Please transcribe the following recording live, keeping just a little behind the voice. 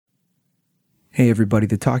Hey everybody,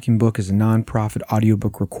 The Talking Book is a non-profit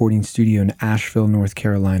audiobook recording studio in Asheville, North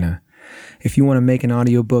Carolina. If you want to make an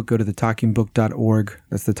audiobook, go to thetalkingbook.org.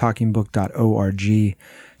 That's thetalkingbook.org.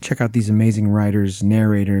 Check out these amazing writers,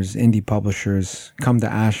 narrators, indie publishers. Come to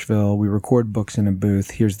Asheville. We record books in a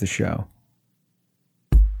booth. Here's the show.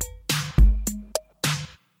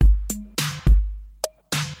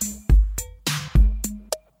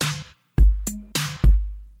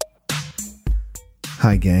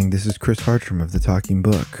 Hi gang, this is Chris Hartram of The Talking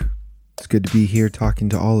Book. It's good to be here talking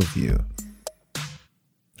to all of you.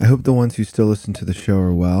 I hope the ones who still listen to the show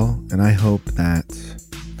are well, and I hope that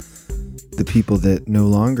the people that no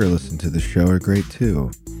longer listen to the show are great too.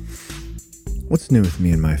 What's new with me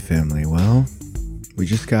and my family? Well, we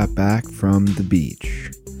just got back from the beach.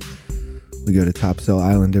 We go to Topsail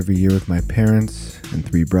Island every year with my parents and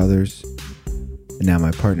 3 brothers, and now my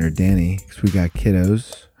partner Danny, because we got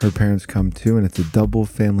kiddos. Her parents come too, and it's a double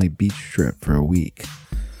family beach trip for a week.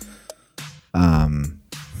 I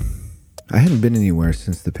hadn't been anywhere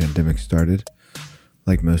since the pandemic started,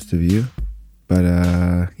 like most of you, but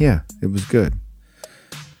yeah, it was good.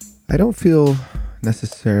 I don't feel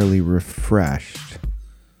necessarily refreshed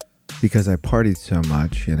because I partied so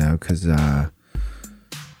much, because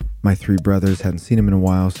my 3 brothers hadn't seen them in a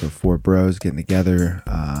while, so 4 bros getting together,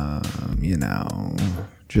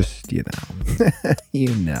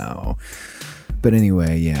 But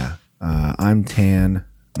anyway, yeah, I'm tan.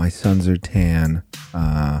 My sons are tan.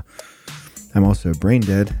 I'm also brain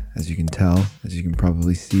dead, as you can tell, as you can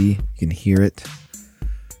probably see. You can hear it.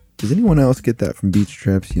 Does anyone else get that from beach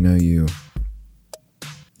trips? You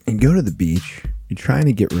go to the beach, you're trying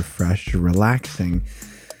to get refreshed, you're relaxing,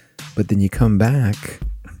 but then you come back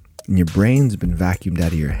and your brain's been vacuumed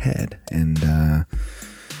out of your head. And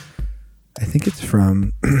I think it's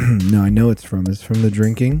from, it's from the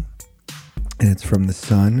drinking, and it's from the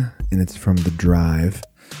sun, and it's from the drive,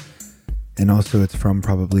 and also it's from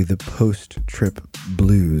probably the post-trip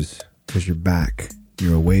blues, because you're back,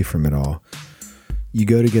 you're away from it all. You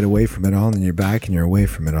go to get away from it all, and then you're back, and you're away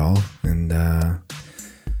from it all, and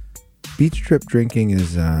beach trip drinking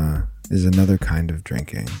is another kind of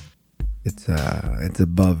drinking. It's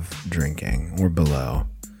above drinking, or below.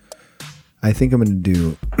 I think I'm going to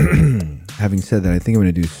do, having said that, I think I'm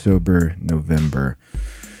going to do Sober November,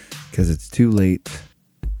 because it's too late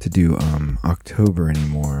to do October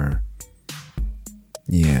anymore.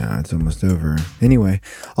 Yeah, it's almost over. Anyway,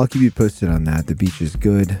 I'll keep you posted on that. The beach is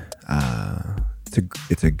good.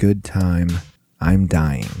 It's a good time. I'm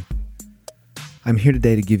dying. I'm here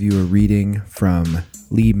today to give you a reading from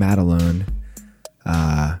Lee Matalone.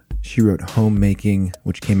 She wrote Homemaking,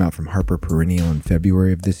 which came out from Harper Perennial in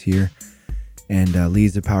February of this year. And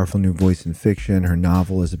Lee's a powerful new voice in fiction. Her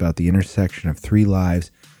novel is about the intersection of 3 lives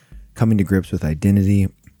coming to grips with identity,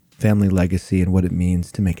 family legacy, and what it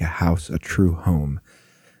means to make a house a true home.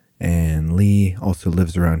 And Lee also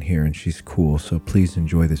lives around here, and she's cool, so please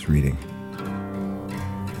enjoy this reading.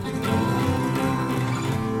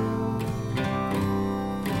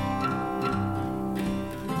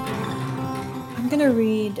 I'm going to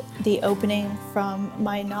read the opening from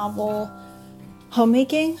my novel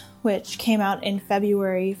Homemaking, which came out in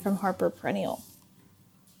February from Harper Perennial.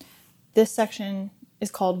 This section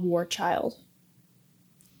is called War Child.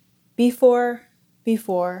 Before,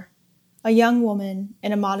 a young woman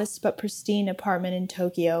in a modest but pristine apartment in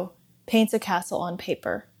Tokyo paints a castle on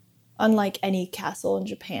paper, unlike any castle in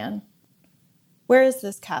Japan. Where is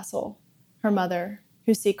this castle? Her mother,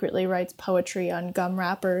 who secretly writes poetry on gum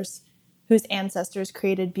wrappers, whose ancestors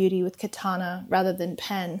created beauty with katana rather than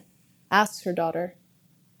pen, asks her daughter.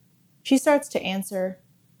 She starts to answer,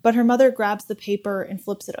 but her mother grabs the paper and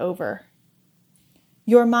flips it over.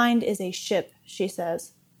 Your mind is a ship, she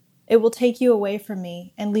says. It will take you away from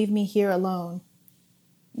me and leave me here alone.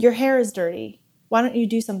 Your hair is dirty. Why don't you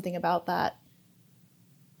do something about that?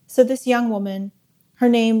 So this young woman, her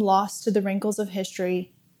name lost to the wrinkles of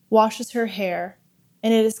history, washes her hair,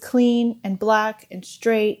 and it is clean and black and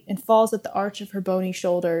straight and falls at the arch of her bony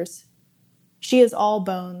shoulders. She is all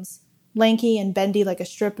bones, lanky and bendy like a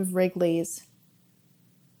strip of Wrigley's.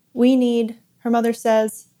 We need, her mother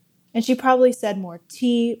says, and she probably said more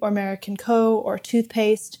tea or American Co. or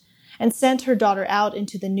toothpaste, and sent her daughter out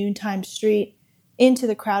into the noontime street, into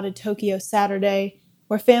the crowded Tokyo Saturday,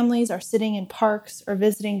 where families are sitting in parks or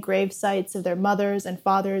visiting grave sites of their mothers and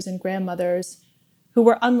fathers and grandmothers who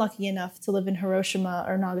were unlucky enough to live in Hiroshima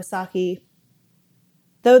or Nagasaki.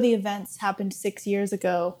 Though the events happened 6 years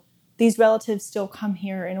ago, these relatives still come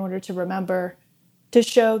here in order to remember, to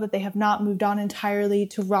show that they have not moved on entirely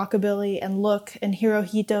to rockabilly and look and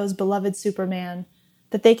Hirohito's beloved Superman,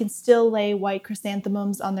 that they can still lay white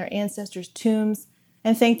chrysanthemums on their ancestors' tombs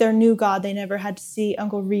and thank their new god they never had to see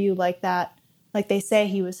Uncle Ryu like that, like they say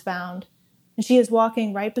he was found. And she is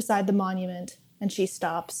walking right beside the monument, and she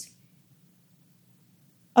stops.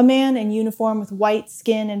 A man in uniform with white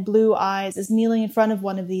skin and blue eyes is kneeling in front of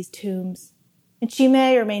one of these tombs, and she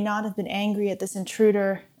may or may not have been angry at this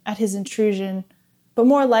intruder, at his intrusion, but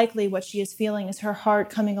more likely what she is feeling is her heart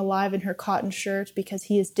coming alive in her cotton shirt because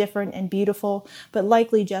he is different and beautiful, but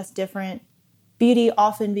likely just different. Beauty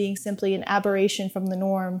often being simply an aberration from the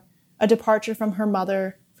norm, a departure from her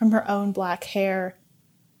mother, from her own black hair.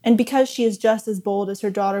 And because she is just as bold as her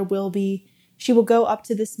daughter will be, she will go up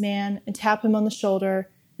to this man and tap him on the shoulder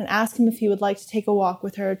and ask him if he would like to take a walk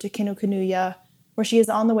with her to Kinokuniya, where she is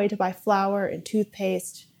on the way to buy flour and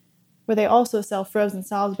toothpaste, where they also sell frozen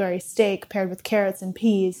Salisbury steak paired with carrots and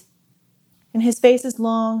peas. And his face is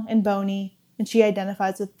long and bony, and she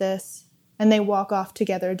identifies with this, and they walk off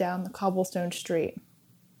together down the cobblestone street.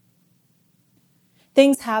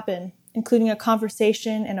 Things happen, including a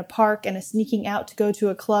conversation in a park and a sneaking out to go to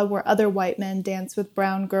a club where other white men dance with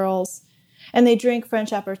brown girls, and they drink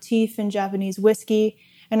French aperitif and Japanese whiskey,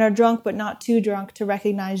 and are drunk but not too drunk to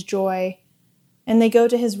recognize joy. And they go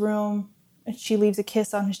to his room, and she leaves a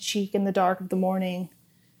kiss on his cheek in the dark of the morning.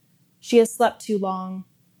 She has slept too long,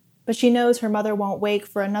 but she knows her mother won't wake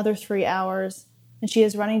for another 3 hours, and she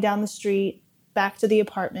is running down the street, back to the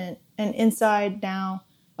apartment, and inside now,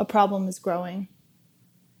 a problem is growing.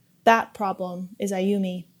 That problem is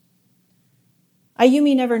Ayumi.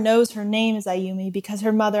 Ayumi never knows her name is Ayumi because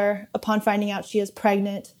her mother, upon finding out she is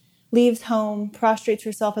pregnant, leaves home, prostrates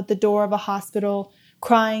herself at the door of a hospital,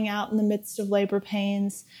 crying out in the midst of labor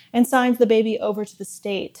pains, and signs the baby over to the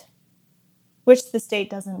state, which the state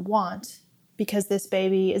doesn't want, because this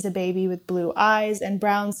baby is a baby with blue eyes and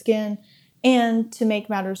brown skin, and, to make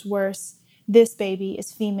matters worse, this baby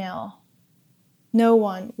is female. No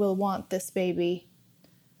one will want this baby.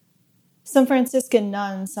 Some Franciscan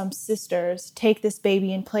nuns, some sisters, take this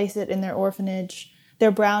baby and place it in their orphanage, their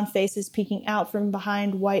brown faces peeking out from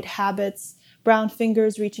behind white habits, brown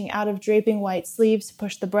fingers reaching out of draping white sleeves to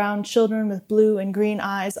push the brown children with blue and green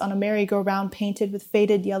eyes on a merry-go-round painted with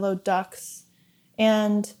faded yellow ducks.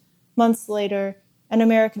 And, months later, an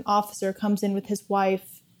American officer comes in with his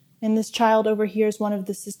wife, and this child overhears one of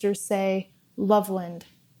the sisters say, Loveland,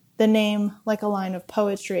 the name like a line of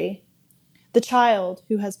poetry. The child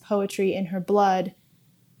who has poetry in her blood.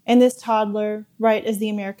 And this toddler, right as the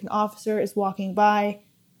American officer is walking by,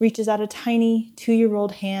 reaches out a tiny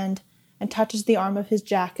 2-year-old hand and touches the arm of his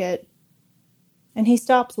jacket. And he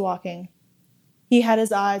stops walking. He had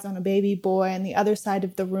his eyes on a baby boy on the other side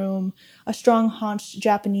of the room, a strong-haunched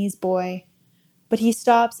Japanese boy. But he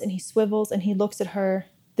stops and he swivels and he looks at her,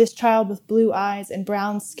 this child with blue eyes and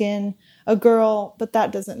brown skin, a girl, but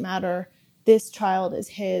that doesn't matter. This child is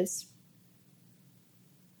his.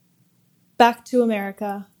 Back to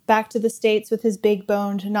America, back to the States with his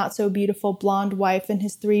big-boned, not-so-beautiful blonde wife and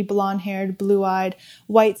his 3 blonde-haired, blue-eyed,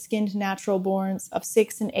 white-skinned natural-borns of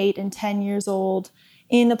 6 and 8 and 10 years old,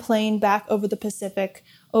 in a plane back over the Pacific,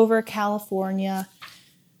 over California,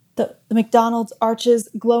 the McDonald's arches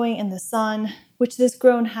glowing in the sun, which this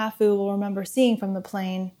grown Hafu will remember seeing from the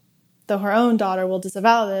plane, though her own daughter will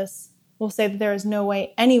disavow this, will say that there is no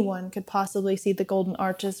way anyone could possibly see the golden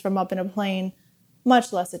arches from up in a plane,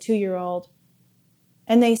 much less a 2-year-old.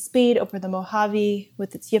 And they speed over the Mojave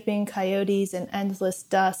with its yipping coyotes and endless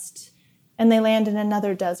dust, and they land in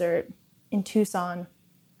another desert, in Tucson,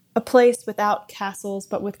 a place without castles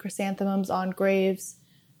but with chrysanthemums on graves,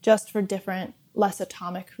 just for different, less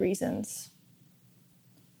atomic reasons.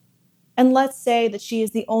 And let's say that she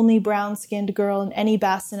is the only brown-skinned girl in any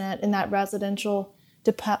bassinet in that residential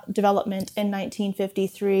development in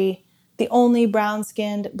 1953, the only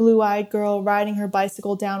brown-skinned, blue-eyed girl riding her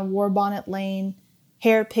bicycle down Warbonnet Lane,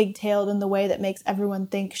 hair pigtailed in the way that makes everyone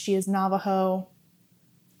think she is Navajo.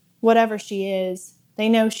 Whatever she is, they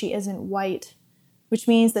know she isn't white, which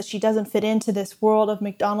means that she doesn't fit into this world of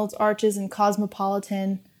McDonald's arches and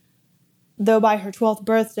cosmopolitan, though by her 12th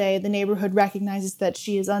birthday, the neighborhood recognizes that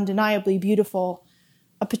she is undeniably beautiful,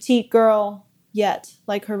 a petite girl, yet,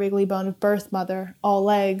 like her wriggly-boned birth mother, all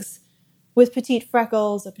legs, with petite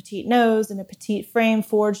freckles, a petite nose, and a petite frame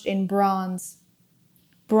forged in bronze.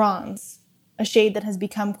 Bronze, a shade that has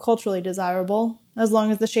become culturally desirable, as long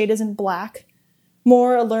as the shade isn't black,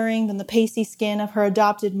 more alluring than the pasty skin of her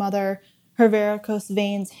adopted mother, her varicose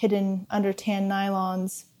veins hidden under tan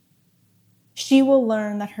nylons. She will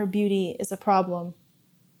learn that her beauty is a problem,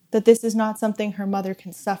 that this is not something her mother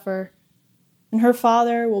can suffer, and her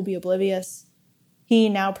father will be oblivious. He,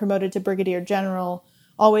 now promoted to brigadier general,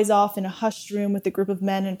 always off in a hushed room with a group of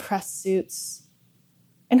men in press suits.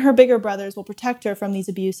 And her bigger brothers will protect her from these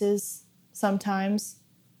abuses, sometimes,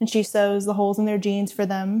 and she sews the holes in their jeans for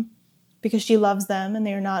them, because she loves them and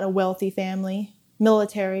they are not a wealthy family,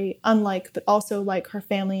 military, unlike but also like her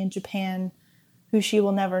family in Japan, who she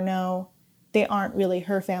will never know. They aren't really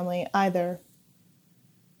her family either.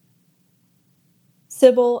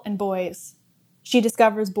 Sybil and boys. She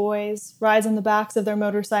discovers boys, rides on the backs of their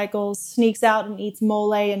motorcycles, sneaks out and eats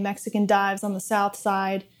mole and Mexican dives on the south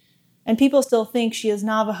side, and people still think she is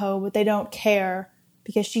Navajo, but they don't care,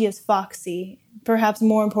 because she is foxy. Perhaps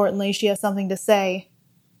more importantly, she has something to say.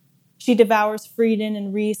 She devours Frieden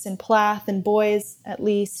and Reese and Plath, and boys, at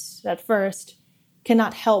least, at first,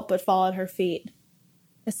 cannot help but fall at her feet,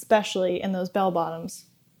 especially in those bell-bottoms.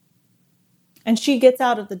 And she gets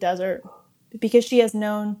out of the desert, because she has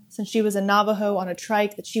known since she was a Navajo on a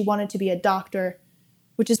trike that she wanted to be a doctor,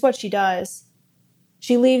 which is what she does.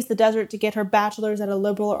 She leaves the desert to get her bachelor's at a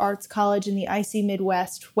liberal arts college in the icy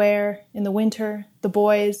Midwest, where, in the winter, the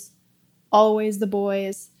boys, always the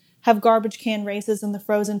boys, have garbage can races in the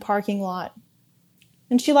frozen parking lot.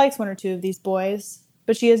 And she likes one or two of these boys,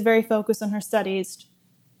 but she is very focused on her studies.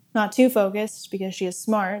 Not too focused, because she is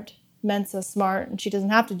smart, Mensa smart, and she doesn't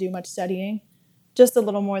have to do much studying. Just a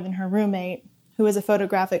little more than her roommate, who has a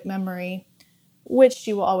photographic memory, which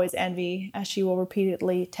she will always envy, as she will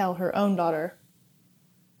repeatedly tell her own daughter.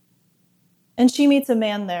 And she meets a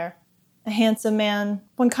man there, a handsome man,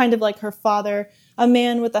 one kind of like her father, a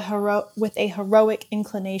man with a heroic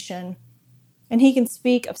inclination. And he can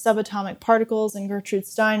speak of subatomic particles and Gertrude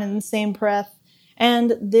Stein in the same breath,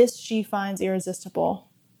 and this she finds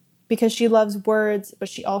irresistible, because she loves words, but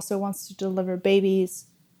she also wants to deliver babies.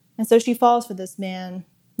 And so she falls for this man,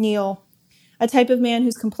 Neil, a type of man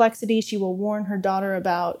whose complexity she will warn her daughter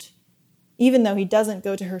about, even though he doesn't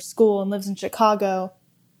go to her school and lives in Chicago.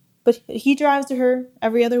 But he drives to her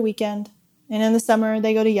every other weekend, and in the summer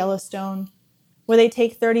they go to Yellowstone, where they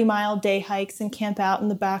take 30-mile day hikes and camp out in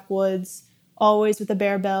the backwoods, always with a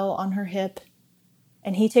bear bell on her hip.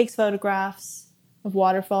 And he takes photographs of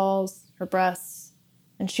waterfalls, her breasts,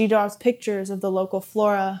 and she draws pictures of the local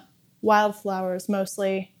flora, wildflowers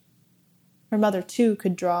mostly. Her mother, too,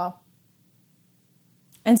 could draw.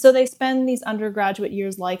 And so they spend these undergraduate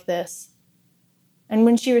years like this. And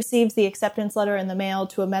when she receives the acceptance letter in the mail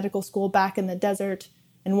to a medical school back in the desert,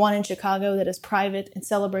 and one in Chicago that is private and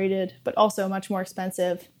celebrated, but also much more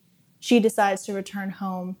expensive, she decides to return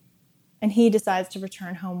home, and he decides to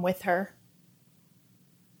return home with her.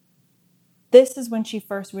 This is when she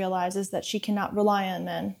first realizes that she cannot rely on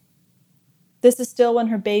men. This is still when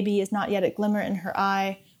her baby is not yet a glimmer in her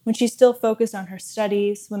eye, when she's still focused on her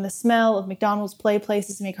studies, when the smell of McDonald's play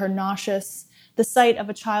places make her nauseous, the sight of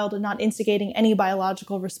a child not instigating any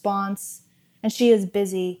biological response, and she is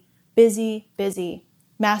busy,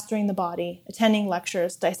 mastering the body, attending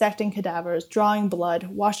lectures, dissecting cadavers, drawing blood,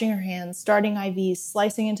 washing her hands, starting IVs,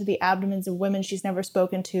 slicing into the abdomens of women she's never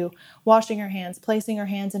spoken to, washing her hands, placing her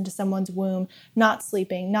hands into someone's womb, not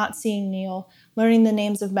sleeping, not seeing Neil, learning the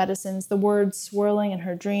names of medicines, the words swirling in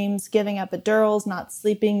her dreams, giving epidurals, not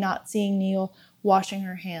sleeping, not seeing Neil, washing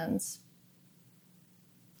her hands.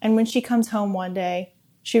 And when she comes home one day,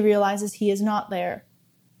 she realizes he is not there,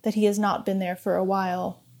 that he has not been there for a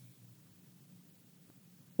while.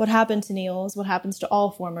 What happened to Neil is what happens to all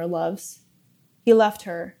former loves. He left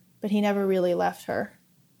her, but he never really left her.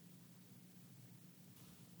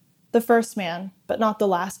 The first man, but not the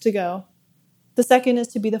last to go. The second is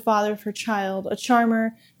to be the father of her child, a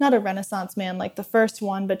charmer, not a Renaissance man like the first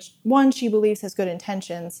one, but one she believes has good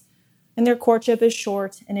intentions. And their courtship is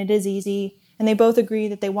short, and it is easy, and they both agree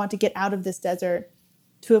that they want to get out of this desert,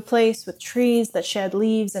 to a place with trees that shed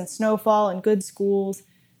leaves and snowfall and good schools,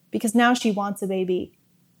 because now she wants a baby.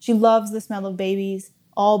 She loves the smell of babies,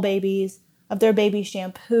 all babies, of their baby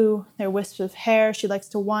shampoo, their wisps of hair she likes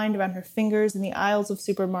to wind around her fingers in the aisles of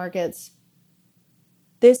supermarkets.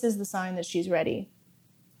 This is the sign that she's ready.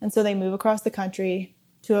 And so they move across the country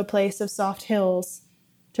to a place of soft hills,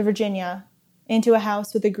 to Virginia, into a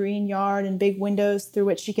house with a green yard and big windows through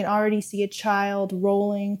which she can already see a child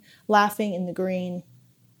rolling, laughing in the green.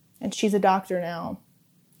 And she's a doctor now.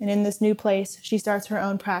 And in this new place, she starts her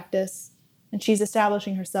own practice, and she's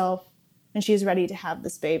establishing herself, and she's ready to have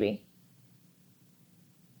this baby.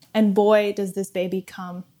 And boy, does this baby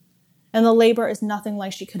come. And the labor is nothing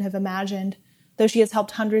like she could have imagined, though she has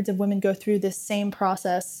helped hundreds of women go through this same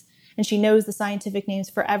process, and she knows the scientific names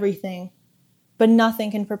for everything. But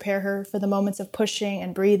nothing can prepare her for the moments of pushing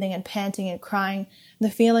and breathing and panting and crying, and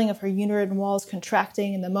the feeling of her uterine walls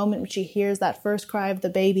contracting in the moment when she hears that first cry of the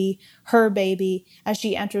baby, her baby, as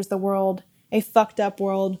she enters the world, A fucked up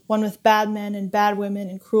world, one with bad men and bad women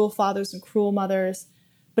and cruel fathers and cruel mothers.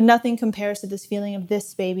 But nothing compares to this feeling of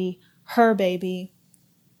this baby, her baby.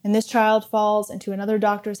 And this child falls into another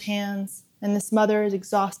doctor's hands, and this mother is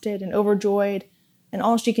exhausted and overjoyed, and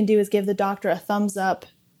all she can do is give the doctor a thumbs up,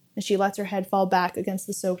 and she lets her head fall back against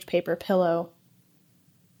the soaked paper pillow.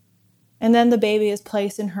 And then the baby is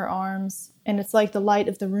placed in her arms, and it's like the light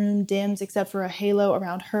of the room dims except for a halo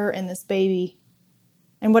around her and this baby.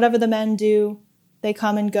 And whatever the men do, they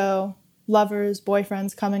come and go. Lovers,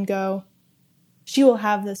 boyfriends come and go. She will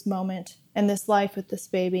have this moment and this life with this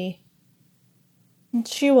baby. And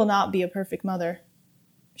she will not be a perfect mother.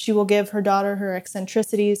 She will give her daughter her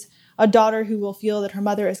eccentricities, a daughter who will feel that her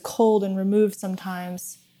mother is cold and removed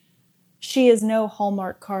sometimes. She is no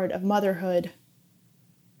Hallmark card of motherhood.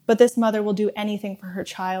 But this mother will do anything for her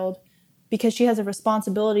child because she has a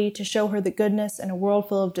responsibility to show her the goodness in a world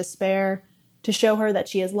full of despair, to show her that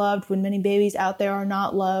she is loved when many babies out there are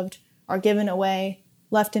not loved, are given away,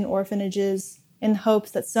 left in orphanages, in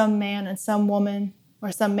hopes that some man and some woman,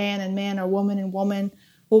 or some man or woman and woman,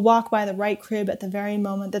 will walk by the right crib at the very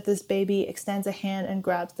moment that this baby extends a hand and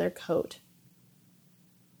grabs their coat.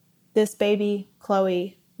 This baby,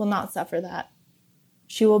 Chloe, will not suffer that.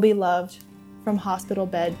 She will be loved from hospital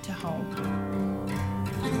bed to home.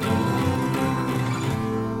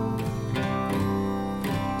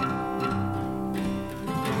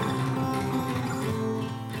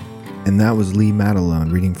 And that was Lee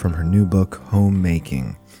Madelone reading from her new book,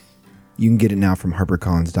 Homemaking. You can get it now from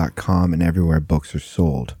HarperCollins.com and everywhere books are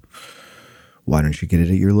sold. Why don't you get it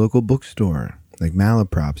at your local bookstore, like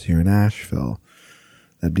Malaprops here in Asheville?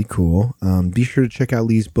 That'd be cool. Be sure to check out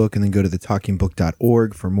Lee's book and then go to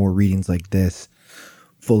thetalkingbook.org for more readings like this,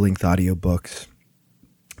 full-length audiobooks.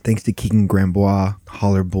 Thanks to Keegan Grambois,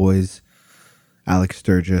 Holler Boys, Alex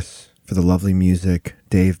Sturgis for the lovely music,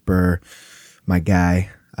 Dave Burr, my guy,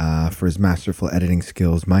 for his masterful editing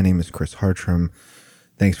skills. My name is Chris Hartram.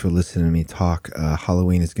 Thanks for listening to me talk.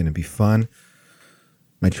 Halloween is going to be fun.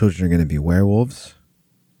 My children are going to be werewolves.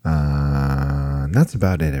 And that's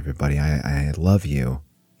about it, everybody. I love you.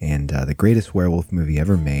 And the greatest werewolf movie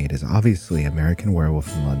ever made is obviously American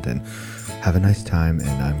Werewolf in London. Have a nice time,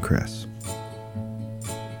 and I'm Chris.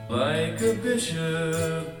 Like a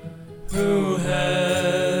bishop who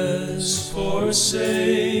has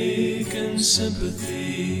forsaken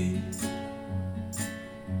sympathy,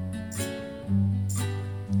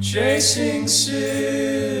 chasing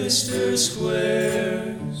sister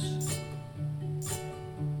squares,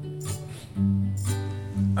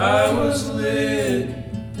 I was lit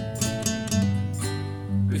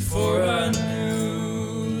before I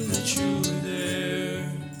knew that you were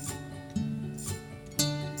there.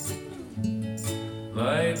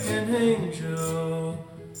 Like an angel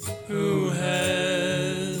who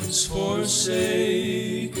has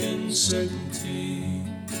forsaken certainty,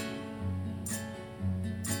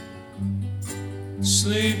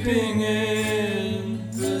 sleeping in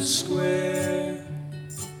the square,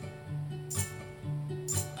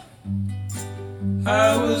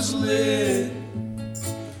 I was lit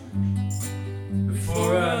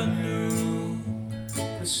before I knew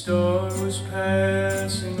the storm was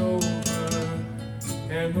passing over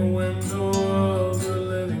and the window